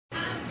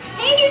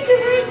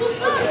YouTubers,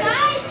 what's up,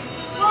 guys?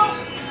 Well,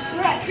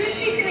 we're at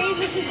Krispy Kremes,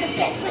 which is the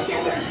best place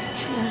ever.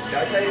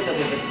 I'll tell you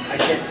something, but I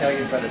can't tell you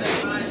in front of them.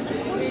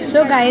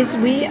 So guys,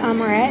 we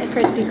are at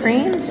Krispy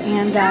Kremes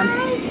and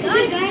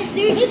Guys,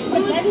 there's this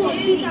really cool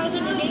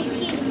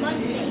 2018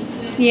 Mustang.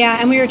 yeah,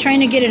 and we were trying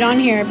to get it on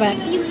here, but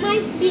You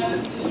might be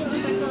able to see it on my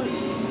phone.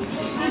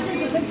 I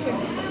took a picture.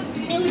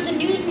 It was the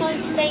newest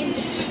Mustang.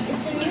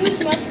 It's the newest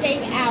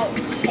Mustang out.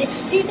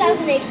 It's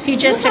 2018. he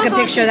just took a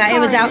picture of that. It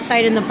was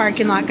outside in the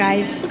parking lot,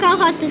 guys. Look how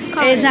hot this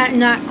car is. Is that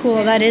not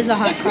cool? That is a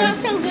hot It's car. not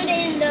so good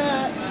in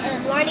the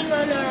lighting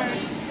on our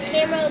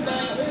camera,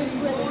 but it was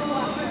really cool.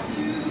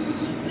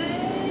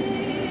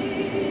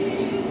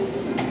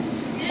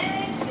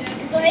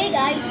 So hey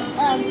guys,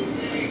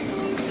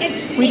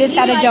 We just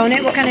had a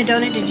donut. What kind of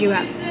donut did you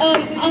have?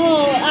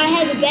 I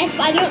had the best,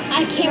 but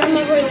I can't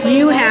remember its name.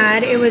 You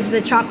had, it was the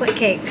chocolate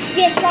cake.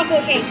 Yes,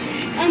 chocolate cake.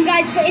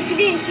 Guys, but if you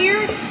didn't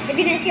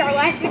see our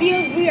last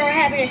videos, we are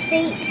having a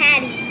St.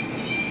 Patty's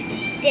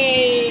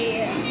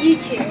Day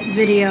YouTube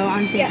Video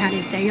on St. Yeah.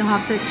 Patty's Day. You'll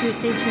have to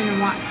stay tuned and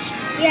watch.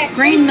 Yes.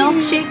 Green stay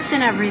tuned. milkshakes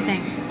and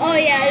everything. Oh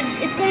yeah,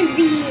 it's going to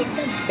be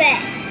the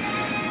best.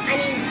 I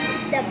mean,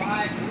 the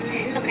best.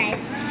 Okay.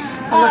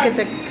 Oh, look at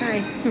the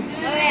guy.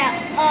 Oh yeah.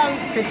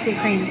 Krispy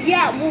Kremes.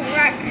 Yeah. Well, we're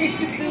at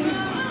Krispy Kremes.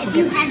 If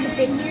you haven't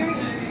been here,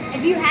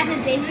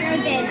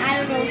 then I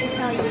don't know what to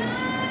tell you.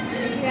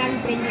 If you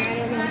haven't been here, I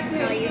don't know what to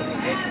tell you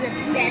because this is the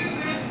best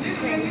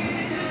place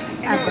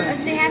Ever. If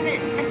they haven't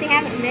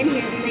been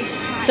here, then they should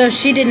try. So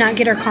she did not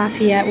get her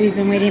coffee yet. We've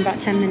been waiting about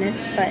 10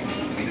 minutes, but.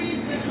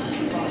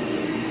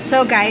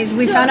 So guys,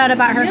 we found out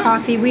about her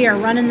coffee. We are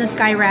running this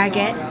guy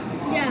ragged.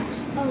 Yeah.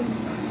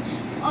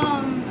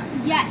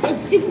 Yeah,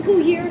 it's super cool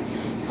here.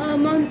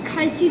 Mom, can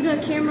I see the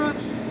camera?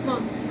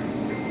 Mom,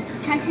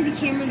 can I see the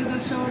camera to go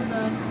show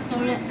the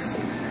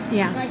donuts?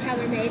 Yeah. Like how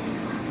they're made.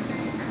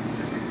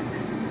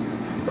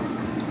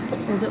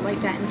 Hold it like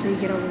that until you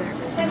get over there.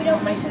 So we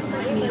don't mess with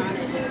Me on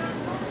it.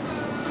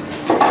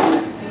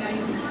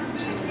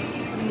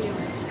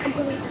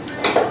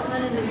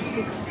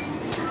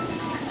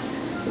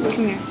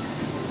 Come here.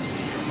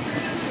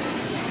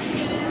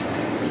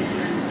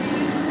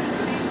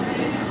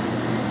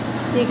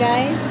 See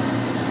guys?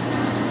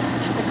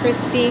 The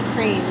Krispy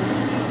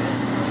Kremes.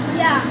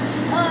 Yeah.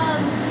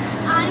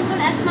 I'm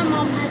gonna ask my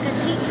mom how to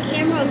take the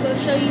camera and go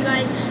show you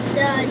guys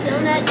the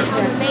donuts how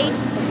they're made.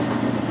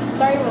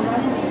 Sorry, we're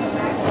running.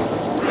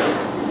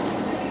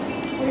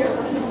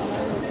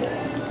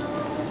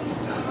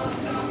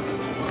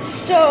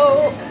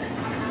 So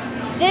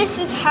this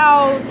is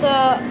how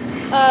the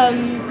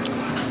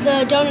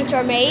donuts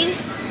are made.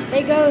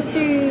 They go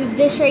through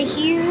this right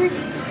here,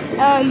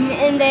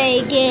 and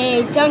they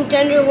get dunked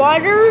under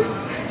water.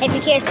 If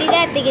you can't see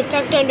that, they get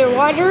dunked under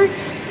water,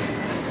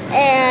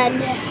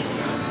 and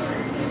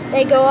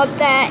they go up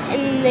that,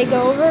 and they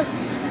go over,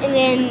 and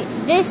then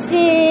this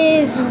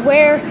is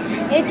where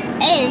it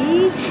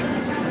ends.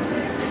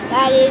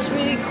 That is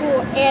really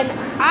cool, and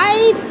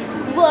I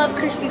love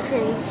Krispy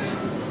Kremes.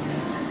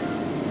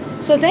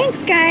 So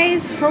thanks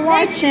guys for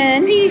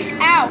watching. Peace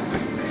out.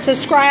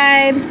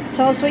 Subscribe.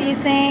 Tell us what you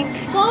think.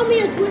 Follow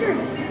me on Twitter.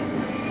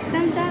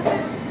 Thumbs up.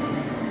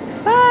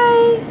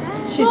 Bye.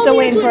 She's Follow still me on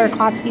waiting for her Twitter.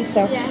 coffee,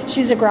 so Yeah.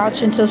 she's a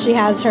grouch until she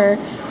has her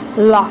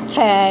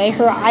latte.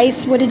 Her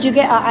ice. What did you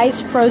get? An ice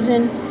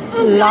frozen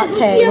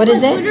latte. What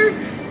is it? Twitter.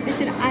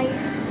 It's an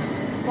ice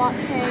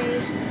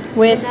latte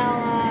With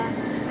vanilla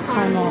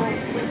caramel.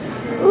 with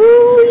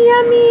ooh,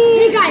 yummy.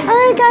 Hey guys. All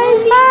right,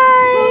 guys.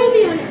 Follow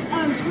me Bye.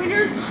 on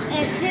Twitter.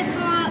 It's hip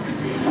hop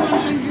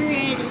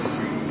 100.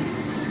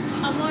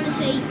 I want to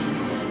say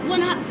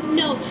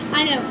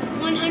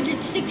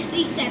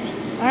 167.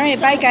 All right.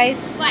 So, bye,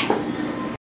 guys. Bye.